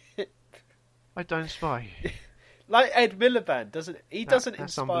leadership. I don't inspire you. Like Ed Miliband doesn't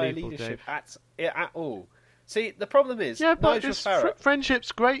inspire leadership at all. See, the problem is Nigel Farage.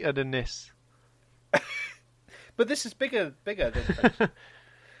 Friendship's greater than this. But this is bigger than friendship.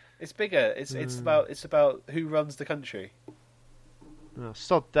 It's bigger. It's about who runs the country. Oh,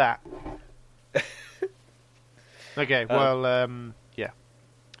 sod that. Okay, well, yeah.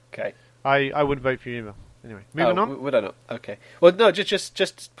 Okay. I wouldn't vote for you either. Anyway, moving on. Would I not? Okay. Well, no,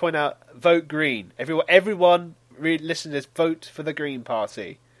 just point out, vote Green. Everyone listen to this, vote for the Green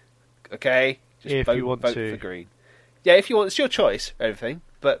Party. Okay? Just if you want vote to. for Green. Yeah, if you want, it's your choice, everything.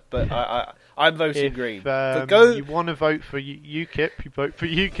 But I'm voting Green. But go. You want to vote for UKIP, you vote for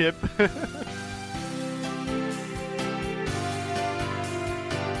UKIP.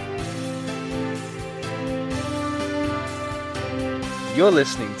 You're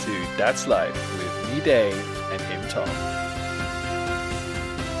listening to That's Life with me, Dave, and him, Tom.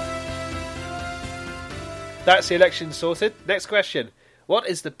 That's the election sorted. Next question. What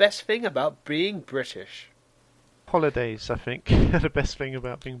is the best thing about being British? Holidays, I think, are the best thing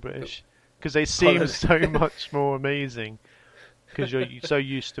about being British. Because they seem so much more amazing. Because you're so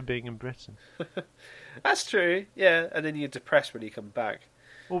used to being in Britain. That's true, yeah. And then you're depressed when you come back.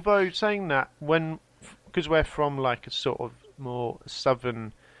 Although, saying that, because we're from like a sort of more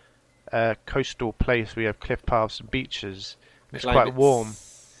southern coastal place, we have cliff paths and beaches. It's quite warm.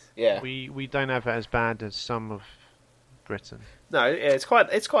 Yeah. We don't have it as bad as some of Britain. No, yeah, it is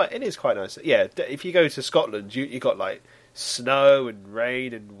quite nice. Yeah, if you go to Scotland, you got like snow and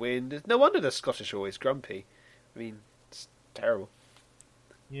rain and wind. No wonder the Scottish are always grumpy. I mean, it's terrible.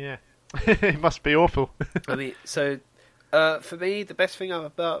 Yeah, it must be awful. I mean, so for me, the best thing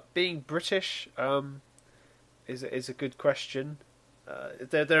about being British is a good question.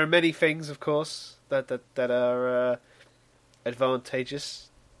 There are many things, of course, that are advantageous,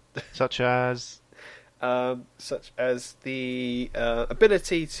 such as the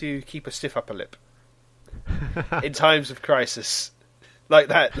ability to keep a stiff upper lip in times of crisis, like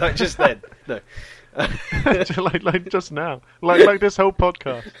that, like just then. No, like just now, like this whole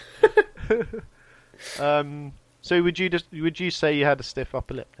podcast. So would you say you had a stiff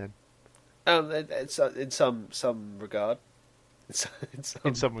upper lip then? In some regard.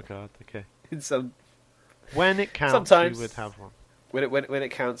 In some regard, okay. When it counts, sometimes you would have one. When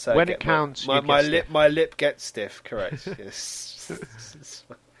it counts, my lip gets stiff. Correct. Yes.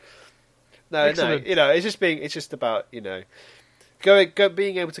 No, it's just about being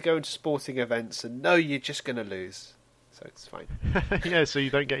able to go into sporting events and know you're just going to lose, so it's fine. Yeah, so you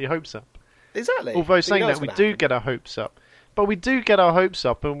don't get your hopes up. Exactly. Although saying that, we do get our hopes up. But we do get our hopes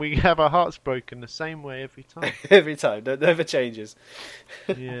up and we have our hearts broken the same way every time. Every time. That never changes.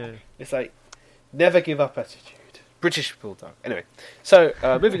 Yeah. It's like, never give up attitude. British Bulldog. Anyway, so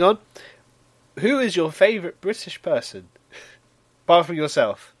moving on. Who is your favourite British person? Apart from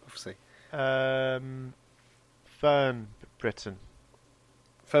yourself, obviously. Fern Britain.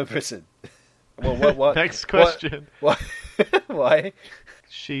 Fern Britain. Well, what? Next question. Why?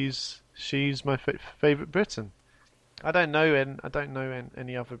 She's my favourite Briton. I don't know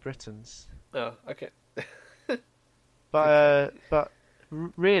any other Britons. Oh, okay. But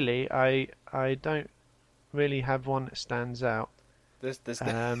really, I don't really have one that stands out. There's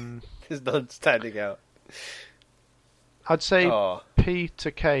none standing out. I'd say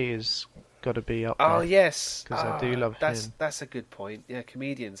Peter Kay has got to be up there. Oh yes, because I do love him. That's a good point. Yeah,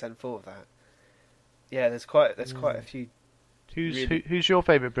 comedians, hadn't thought of that. Yeah, there's quite a few. Who's your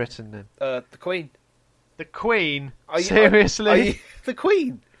favourite Briton then? The Queen. The Queen? Seriously? The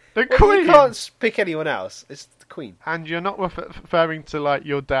Queen? The Queen? You can't pick anyone else. It's the Queen. And you're not referring to like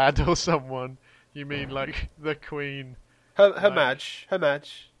your dad or someone. You mean like the Queen Her Madge,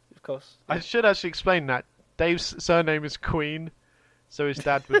 of course. I should actually explain that. Dave's surname is Queen, so his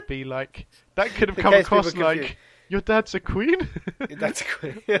dad would be like... That could have come across like, your dad's a queen? That's a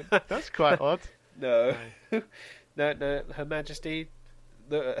queen. That's quite odd. No. No, Her Majesty,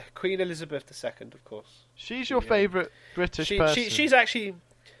 Queen Elizabeth II, of course. She's your favourite British person. She's actually...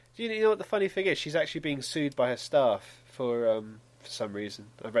 You know what the funny thing is? She's actually being sued by her staff for some reason.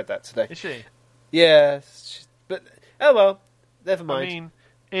 I read that today. Is she? Yeah, but oh well, never mind. I mean,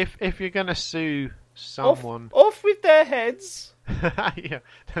 if you're gonna sue someone, off with their heads. yeah.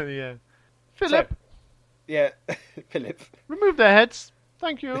 Philip. So, yeah, Philip. Remove their heads.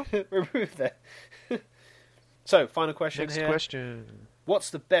 Thank you. Remove their. So, final question Next here. question. What's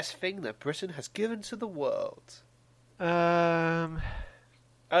the best thing that Britain has given to the world?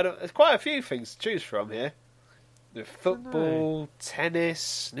 There's quite a few things to choose from here. Football, tennis,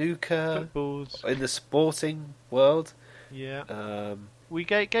 snooker. Footballs. In the sporting world. Yeah. We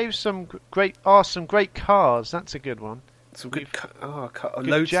gave some great cars. That's a good one. Some good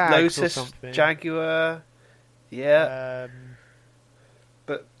Jags Lotus, Jaguar. Yeah.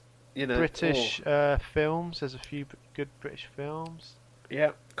 But British films. There's a few good British films.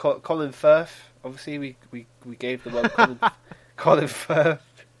 Yeah. Colin Firth. Obviously, we gave the world Colin Firth.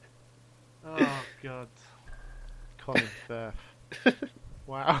 Oh God. Colin Firth.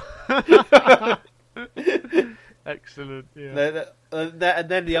 Wow. Excellent. Yeah. And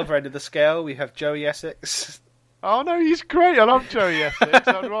then the other end of the scale, we have Joey Essex. Oh no, he's great. I love Joey Essex.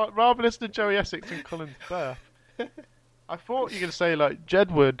 I'd rather listen to Joey Essex than Colin Firth. I thought you were going to say like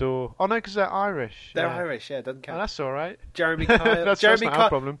Jedward or... Oh no, because they're Irish. They're Irish, yeah, doesn't count. Oh, that's all right. Jeremy Kyle. that's not our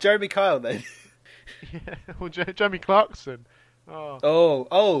problem. Jeremy Kyle then. Yeah, well, Jeremy Clarkson. Yeah.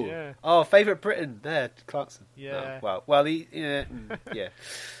 Oh, favourite Britain there, Clarkson. Yeah. Oh, well, yeah.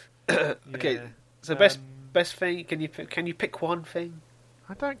 Okay, so best thing. Can you pick one thing?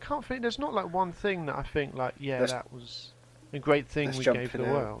 Can't think. There's not like one thing that I think like that was a great thing we gave the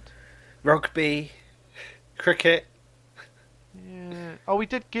world. Rugby, cricket. Yeah. Oh, we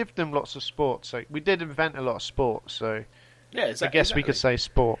did give them lots of sports. So we did invent a lot of sports. So yeah, exactly, I guess we could say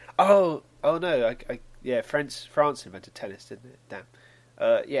sport. Oh no, France invented tennis, didn't it? Damn.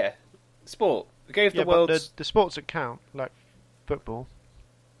 Yeah, sport. We gave the world the sports that count, like football.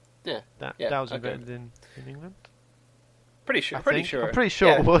 Yeah, that was invented in England. Pretty sure. I'm pretty sure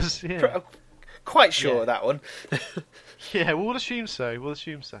it was. Yeah. Quite sure of that one. Yeah, we'll assume so. We'll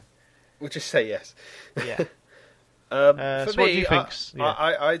just say yes. Yeah. For so me, what do you think?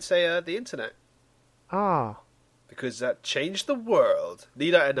 I'd say the internet. Ah. Because that changed the world.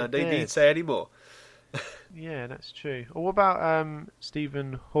 Need to say any more. Yeah, that's true. Or what about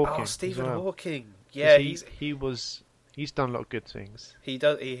Stephen Hawking? Oh, Stephen Hawking. Yeah, he's done a lot of good things. He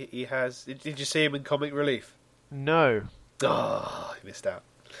does. He has. Did you see him in Comic Relief? No. Oh, you missed out.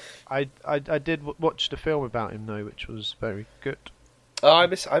 I did watch the film about him though, which was very good. Oh, I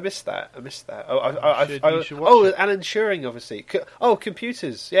missed that. You should watch it. Alan Turing, obviously.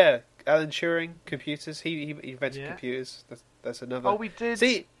 Computers. Yeah, Alan Turing, computers. He invented computers. That's another. Oh, we did.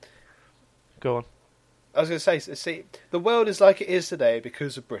 See, go on. I was going to say. See, the world is like it is today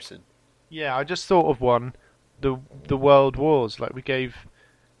because of Britain. Yeah, I just thought of one. The world wars. Like we gave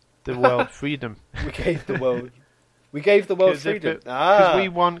the world freedom. We gave the world freedom.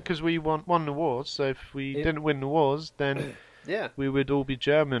 Because we won the wars. So if we didn't win the wars, then we would all be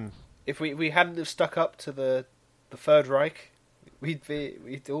German. If we hadn't have stuck up to the Third Reich, we'd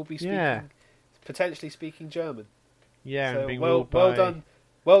all be potentially speaking German. Yeah, so and being well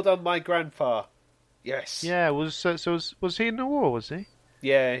done, my grandpa. Yes. Yeah, was he in the war? Was he?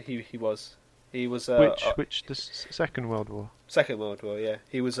 Yeah, he was. He was. Which the Second World War? Second World War. Yeah,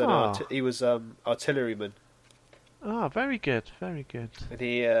 he was artilleryman. Ah, very good, very good. And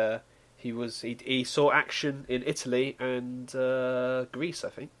he saw action in Italy and Greece, I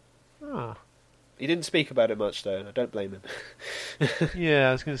think. Ah. He didn't speak about it much though, and I don't blame him. Yeah,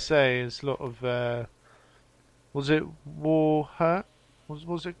 I was going to say there's a lot of. Was it war hurt?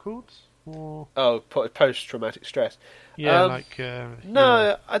 Was it called? War. Oh, post-traumatic stress. Yeah,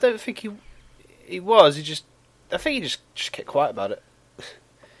 No, I don't think he was. I think he just kept quiet about it.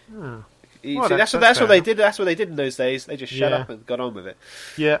 Oh. That's what they did. That's what they did in those days. They just shut up and got on with it.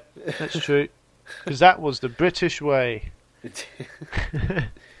 Yeah, that's true. Because that was the British way.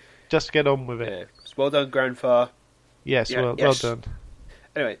 Just get on with it. Yeah. Well done, Grandpa. Yes, well done.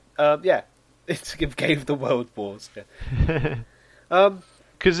 Anyway, it gave the world wars. Yeah.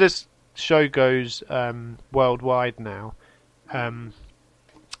 Because this show goes worldwide now.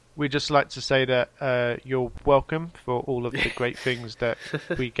 We just like to say that you're welcome for all of the great things that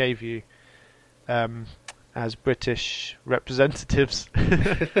we gave you. as British representatives.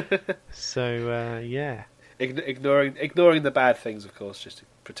 So yeah, ignoring the bad things, of course, just to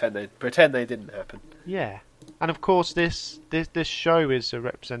pretend they didn't happen. Yeah, and of course this show is a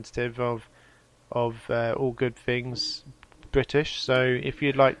representative of all good things British. So if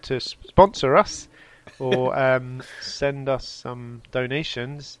you'd like to sponsor us or send us some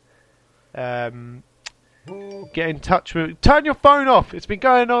donations, get in touch with. Turn your phone off. It's been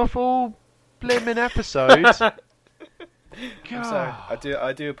going off all blimmin' episodes. I'm sorry.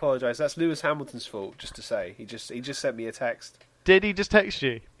 I do apologise. That's Lewis Hamilton's fault. Just to say, he just sent me a text. Did he just text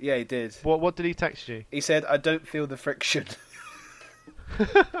you? Yeah, he did. What did he text you? He said, "I don't feel the friction."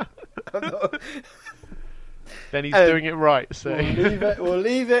 Then he's doing it right. So we'll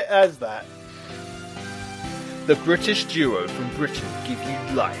leave it as that. The British duo from Britain give you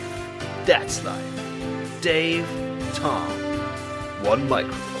life. That's life. Dave, Tom, one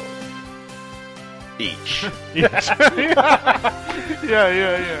microphone each. yeah.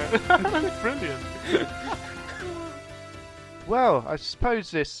 Brilliant. Well, I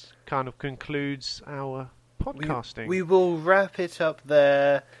suppose this kind of concludes our podcasting. We will wrap it up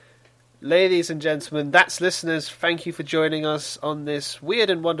there. Ladies and gentlemen, that's listeners. Thank you for joining us on this weird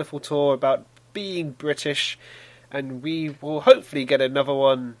and wonderful tour about being British. And we will hopefully get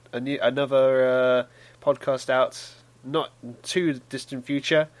another podcast out, not too distant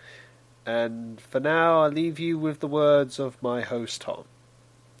future. And for now, I'll leave you with the words of my host Tom,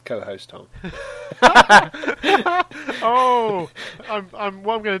 co-host Tom. Oh, what I'm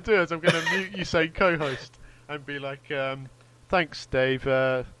going to do is I'm going to mute you saying co-host and be like, thanks, Dave.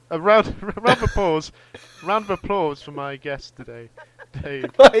 A round of applause for my guest today,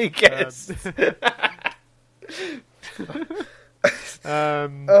 Dave. My guest.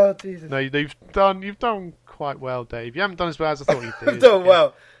 Oh Jesus! No, you've done quite well, Dave. You haven't done as well as I thought you did. I've done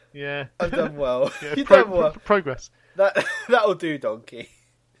well. Yeah, I've done well. Yeah, You've done well. Progress. That'll do, donkey.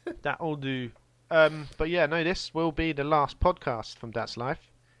 That'll do. But yeah, no, this will be the last podcast from That's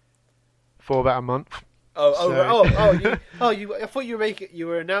Life for about a month. I thought you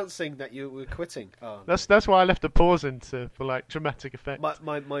were announcing that you were quitting. Oh, that's why I left a pause in for like dramatic effect.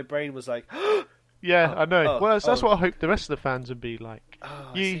 My brain was like. Yeah, I know. That's what I hope the rest of the fans would be like.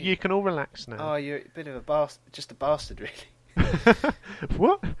 Oh, you can all relax now. Oh, you're a bit of a bastard. Just a bastard, really.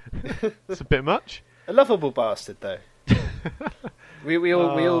 What? That's a bit much. A lovable bastard, though. we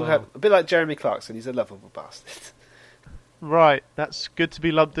all have a bit like Jeremy Clarkson. He's a lovable bastard. Right. That's good to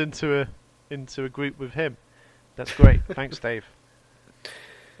be lumped into a group with him. That's great. Thanks, Dave.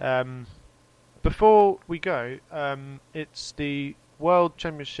 Before we go, it's the World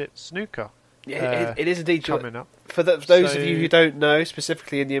Championship Snooker. Yeah, it is indeed coming up. For those of you who don't know,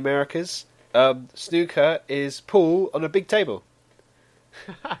 specifically in the Americas, snooker is pool on a big table.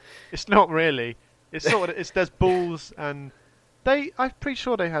 It's not really. It's sort of. There's balls and I'm pretty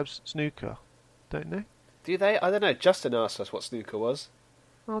sure they have snooker, don't they? Do they? I don't know. Justin asked us what snooker was.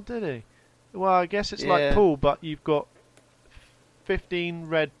 Oh, did he? Well, I guess it's like pool, but you've got 15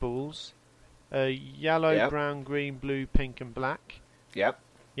 red balls, yellow, brown, green, blue, pink, and black. Yep.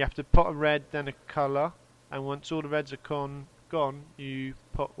 You have to pot a red, then a colour, and once all the reds are gone, you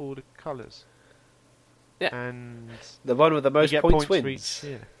pot all the colours. Yeah. And the one with the most points wins.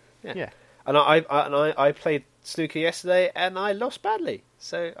 Yeah. And I played snooker yesterday, and I lost badly.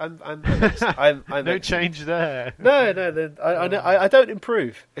 So I'm no change there. No. I don't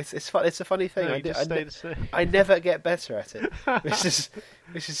improve. It's fun. It's a funny thing. No, stay the same. I never get better at it,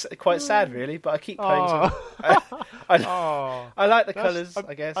 which is quite sad, really. But I keep playing. I like the colours.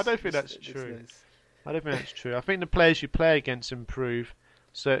 I guess. I don't think that's true. I don't think that's true. I think the players you play against improve,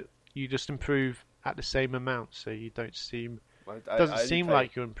 so you just improve at the same amount. So you don't seem. Doesn't seem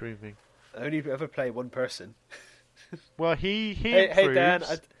like you're improving. I only ever play one person. Well, he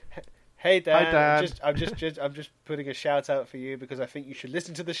improves. Hey Dan. I'm just putting a shout out for you because I think you should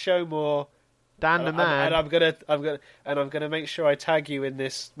listen to the show more. Dan the man. And I'm gonna make sure I tag you in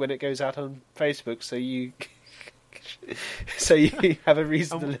this when it goes out on Facebook, so you have a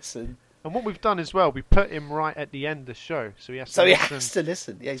reason to listen. And what we've done as well, we put him right at the end of the show, so he has to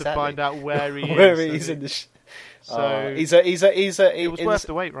listen. Yeah, exactly. To find out where he is. Where he is in the show. So it was worth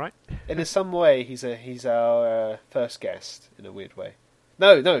the wait, right? In some way, he's our first guest in a weird way.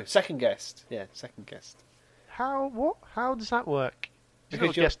 No, second guest. Yeah, second guest. How does that work? He's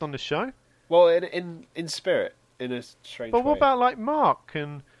not a guest on the show. Well, in spirit, in a strange way. But what about like Mark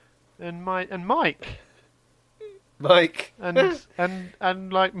and Mike? Mike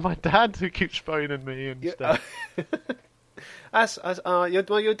and like my dad who keeps phoning me and stuff.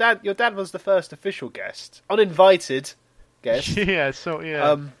 Your dad was the first official guest, uninvited guest. Yeah,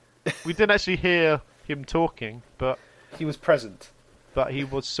 we didn't actually hear him talking, but he was present. But he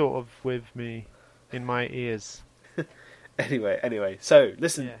was sort of with me in my ears. Anyway. So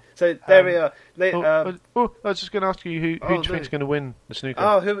listen. Yeah. So there we are. I was just going to ask you who do you think's going to win the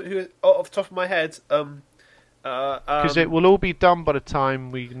snooker? Who? Off the top of my head, because it will all be done by the time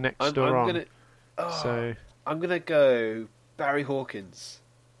we next door on. So I'm gonna go Barry Hawkins.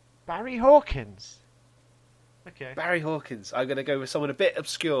 Barry Hawkins. Okay. Barry Hawkins. I'm gonna go with someone a bit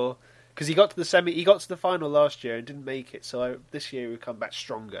obscure because he got to the final last year and didn't make it. So this year he'll come back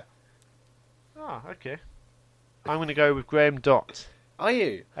stronger. Okay. I'm going to go with Graham Dott. Are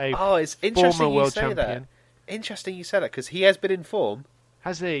you? It's interesting former world you say champion. that. Interesting you say that because he has been in form.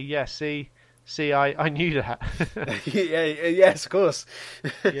 Has he? Yeah. See, I knew that. Yes, of course.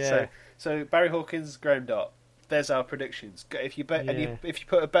 Yeah. So Barry Hawkins, Graham Dott. There's our predictions. If you bet, if you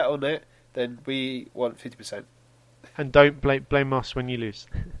put a bet on it, then we want 50%. And don't blame us when you lose.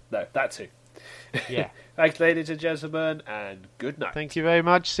 No, that too. Yeah. Thanks, ladies and gentlemen, and good night. Thank you very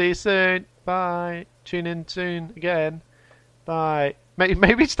much. See you soon. Bye. Tune in soon again. Bye.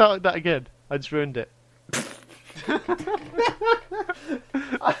 Maybe start that again. I just ruined it.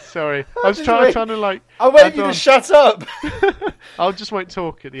 Sorry. I was trying to like... I'm waiting for you to shut up. I'll just won't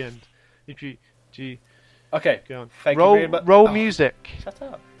talk at the end. If you... Okay. Go on. Thank you very much. Roll music. Shut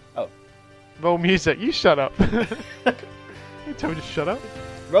up. Oh. Roll music. You shut up. You told me to shut up.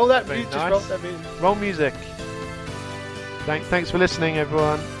 Roll that music. Nice. Roll music. Thanks for listening,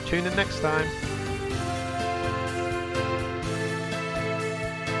 everyone. Tune in next time.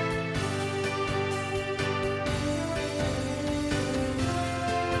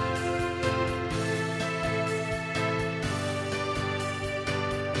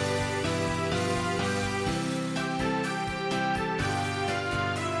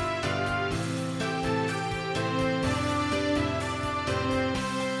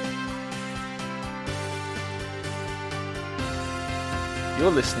 You're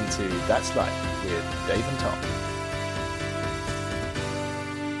listening to That's Life with Dave and Tom.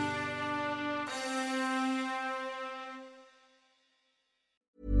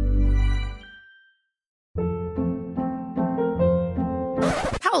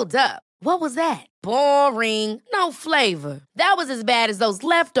 Hold up. What was that? Boring. No flavor. That was as bad as those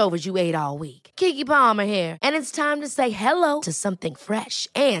leftovers you ate all week. Keke Palmer here, and it's time to say hello to something fresh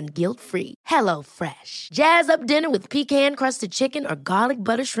and guilt-free. Hello Fresh. Jazz up dinner with pecan-crusted chicken or garlic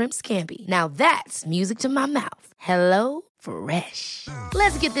butter shrimp scampi. Now that's music to my mouth. Hello Fresh.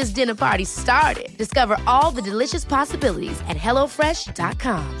 Let's get this dinner party started. Discover all the delicious possibilities at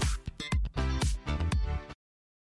HelloFresh.com.